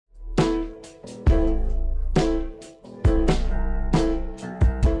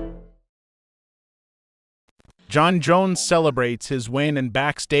John Jones celebrates his win in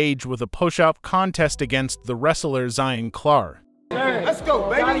Backstage with a push-up contest against the wrestler Zion Clark. Let's go,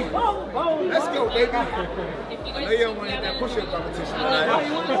 baby. Let's go, baby. I know you don't want to hit that push-up competition tonight.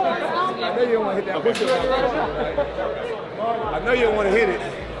 I know you don't want to hit that push-up competition tonight. I know you don't want to hit it.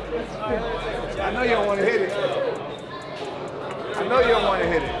 I know you don't want to hit it. I know you don't want to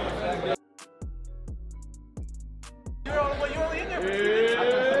hit it. You're only in there for 2 minutes.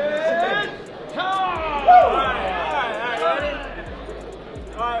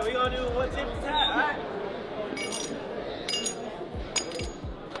 All right, we gonna do one tip for tat, all right?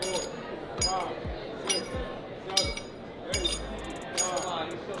 4, 5, 6, 7, 8, 9.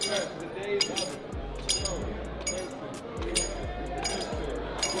 The day is over.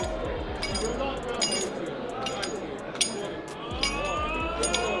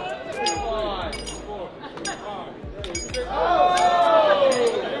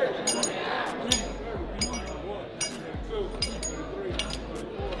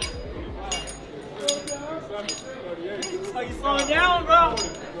 Are you slowing down, bro?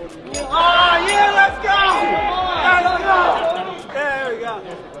 Oh, yeah, let's go! Let's go! There we go.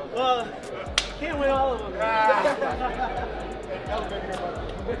 Well, can't win all of them.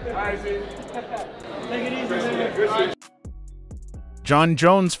 All right, see. Take it easy, man. John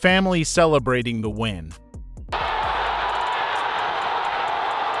Jones' family celebrating the win.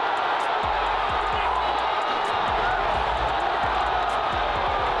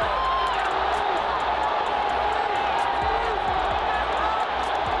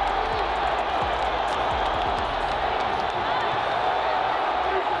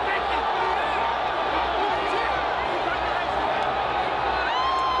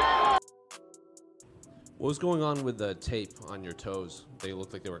 What was going on with the tape on your toes? They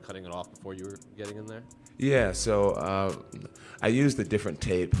looked like they were cutting it off before you were getting in there? Yeah, so I used a different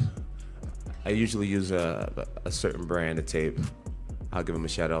tape. I usually use a certain brand of tape. I'll give them a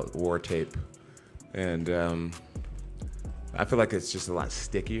shout out, War Tape. And I feel like it's just a lot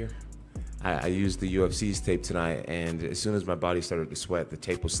stickier. I used the UFC's tape tonight, and as soon as my body started to sweat, the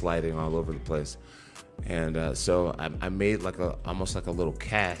tape was sliding all over the place. And so I made like almost like a little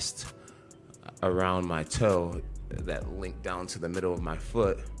cast around my toe that linked down to the middle of my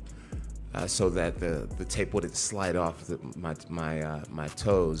foot, so that the tape wouldn't slide off my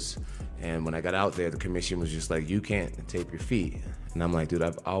toes. And when I got out there, the commission was just like, "You can't tape your feet." And I'm like, "Dude,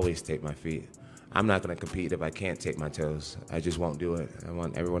 I've always taped my feet. I'm not gonna compete if I can't tape my toes. I just won't do it. I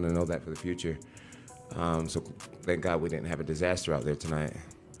want everyone to know that for the future." So thank God we didn't have a disaster out there tonight.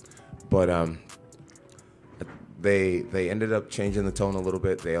 But They ended up changing the tone a little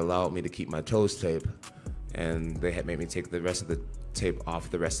bit. They allowed me to keep my toes taped, and they had made me take the rest of the tape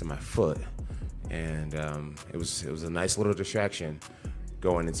off the rest of my foot. And it was a nice little distraction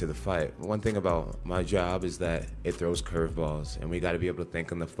going into the fight. One thing about my job is that it throws curveballs, and we got to be able to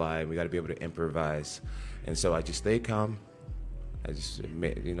think on the fly, and we got to be able to improvise. And so I just stayed calm. I just,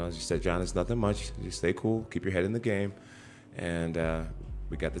 I just said, "John, it's nothing much. Just stay cool, keep your head in the game." And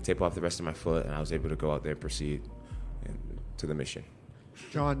we got the tape off the rest of my foot, and I was able to go out there and proceed to the mission.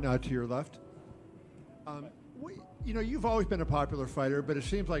 John, to your left. You've always been a popular fighter, but it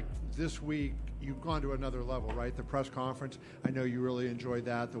seems like this week you've gone to another level, right? The press conference, I know you really enjoyed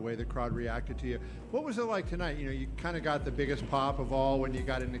that, the way the crowd reacted to you. What was it like tonight? You kind of got the biggest pop of all when you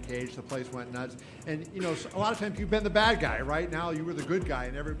got in the cage. The place went nuts. And, a lot of times you've been the bad guy. Right now you were the good guy,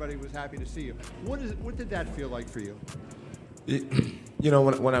 and everybody was happy to see you. What did that feel like for you?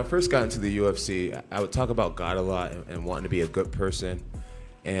 When I first got into the UFC, I would talk about God a lot and wanting to be a good person,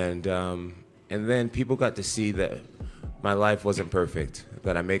 and then people got to see that my life wasn't perfect,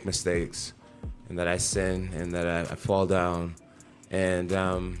 that I make mistakes, and that I sin, and that I fall down, and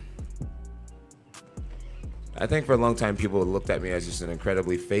I think for a long time people looked at me as just an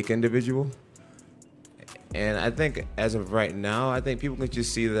incredibly fake individual, and I think as of right now, I think people can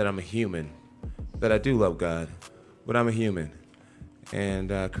just see that I'm a human, that I do love God, but I'm a human.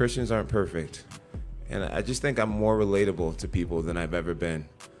 And Christians aren't perfect. And I just think I'm more relatable to people than I've ever been.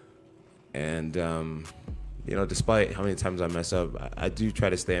 And, despite how many times I mess up, I do try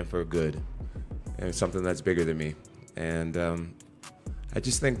to stand for good and something that's bigger than me. And I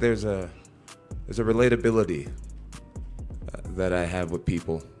just think there's a relatability that I have with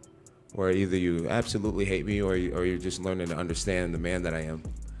people, where either you absolutely hate me or you're just learning to understand the man that I am.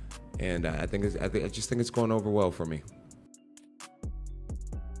 And I just think it's going over well for me.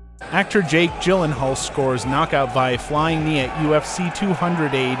 Actor Jake Gyllenhaal scores knockout via flying knee at UFC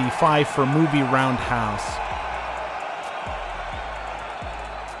 285 for movie Roundhouse.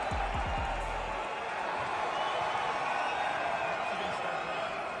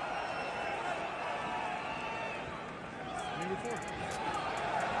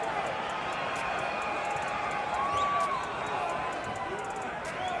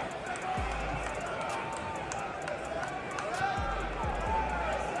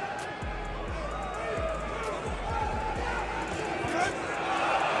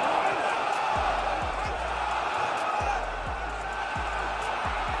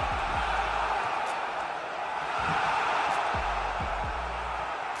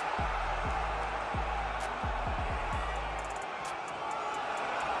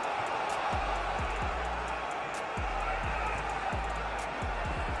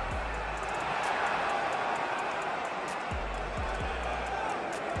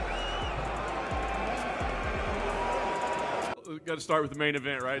 Got to start with the main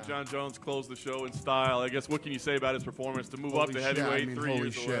event, right? John Jones closed the show in style. I guess what can you say about his performance to move up to heavyweight 3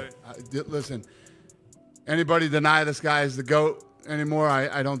 years away? Listen, anybody deny this guy is the GOAT anymore?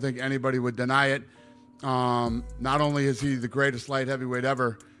 I don't think anybody would deny it. Not only is he the greatest light heavyweight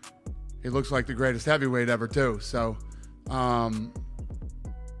ever, he looks like the greatest heavyweight ever too. So, I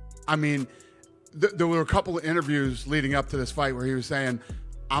mean, there were a couple of interviews leading up to this fight where he was saying,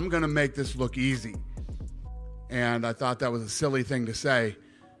 I'm going to make this look easy. And I thought that was a silly thing to say.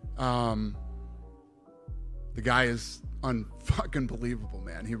 The guy is unfucking believable,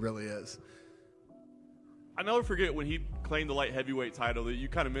 man. He really is. I never forget when he claimed the light heavyweight title that you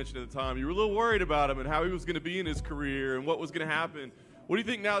kind of mentioned at the time. You were a little worried about him and how he was going to be in his career and what was going to happen. What do you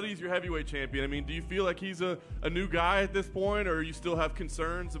think now that he's your heavyweight champion? I mean, do you feel like he's a new guy at this point, or you still have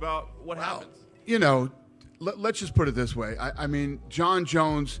concerns about what happens? You know, let's just put it this way. I mean, John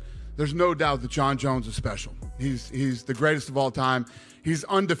Jones, there's no doubt that John Jones is special. He's the greatest of all time. He's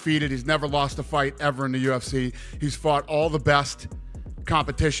undefeated. He's never lost a fight ever in the UFC. He's fought all the best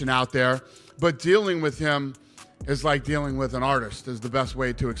competition out there. But dealing with him is like dealing with an artist, is the best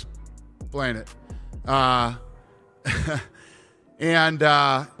way to explain it. And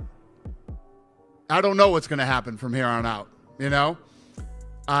I don't know what's going to happen from here on out, you know?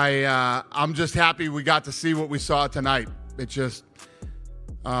 I'm just happy we got to see what we saw tonight. It just,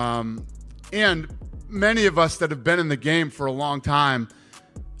 and many of us that have been in the game for a long time,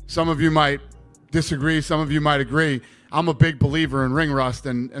 some of you might disagree, some of you might agree. I'm a big believer in ring rust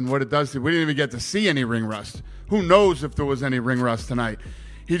and what it does to you. We didn't even get to see any ring rust. Who knows if there was any ring rust tonight?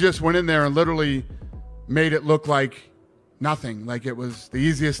 He just went in there and literally made it look like nothing, like it was the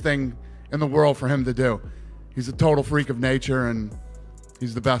easiest thing in the world for him to do. He's a total freak of nature, and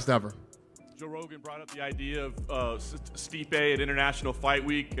he's the best ever. Joe Rogan brought up the idea of Stipe at International Fight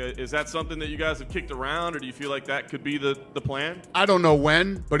Week. Is that something that you guys have kicked around, or do you feel like that could be the plan? I don't know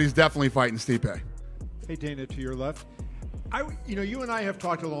when, but he's definitely fighting Stipe. Hey, Dana, to your left. You and I have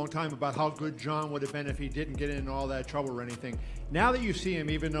talked a long time about how good John would have been if he didn't get in all that trouble or anything. Now that you see him,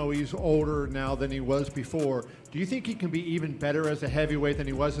 even though he's older now than he was before, do you think he can be even better as a heavyweight than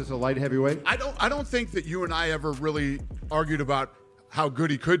he was as a light heavyweight? I don't think that you and I ever really argued about how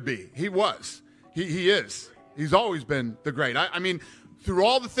good he could be. He was. He is. He's always been the great. I mean, through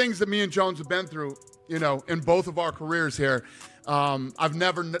all the things that me and Jones have been through, you know, in both of our careers here, I've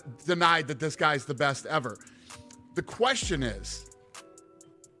never denied that this guy's the best ever. The question is,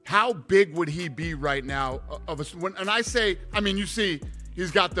 how big would he be right now? And I say, I mean, you see,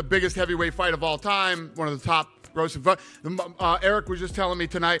 he's got the biggest heavyweight fight of all time, one of the top grossing fights. Eric was just telling me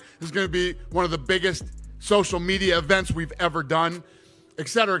tonight this is going to be one of the biggest social media events we've ever done, et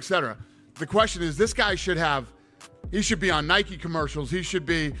cetera, et cetera. The question is, this guy he should be on Nike commercials.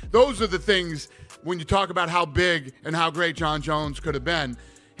 Those are the things when you talk about how big and how great John Jones could have been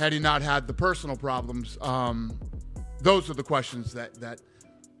had he not had the personal problems. Those are the questions that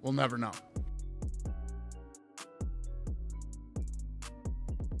we'll never know.